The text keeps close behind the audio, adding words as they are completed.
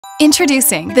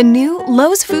Introducing the new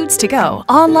Lowe's Foods to Go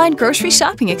online grocery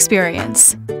shopping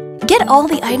experience. Get all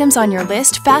the items on your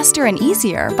list faster and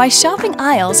easier by shopping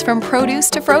aisles from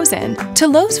produce to frozen to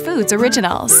Lowe's Foods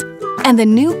Originals. And the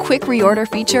new quick reorder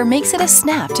feature makes it a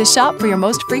snap to shop for your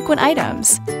most frequent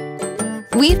items.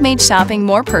 We've made shopping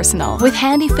more personal with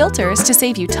handy filters to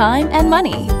save you time and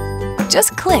money.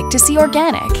 Just click to see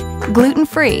organic,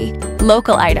 gluten-free,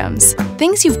 local items,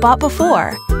 things you've bought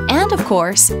before, and of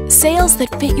course, sales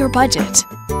that fit your budget.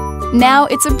 Now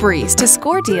it's a breeze to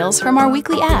score deals from our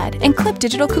weekly ad and clip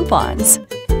digital coupons.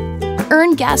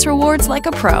 Earn gas rewards like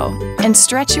a pro and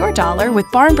stretch your dollar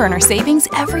with barn burner savings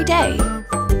every day.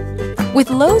 With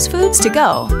Lowe's Foods to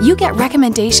Go, you get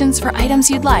recommendations for items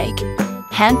you'd like,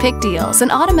 hand-picked deals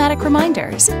and automatic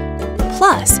reminders,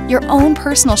 plus your own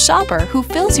personal shopper who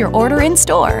fills your order in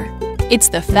store. It's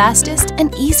the fastest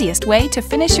and easiest way to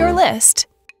finish your list.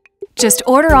 Just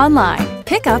order online,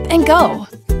 pick up and go.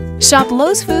 Shop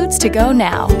Lowe's Foods to Go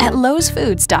now at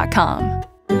lowesfoods.com.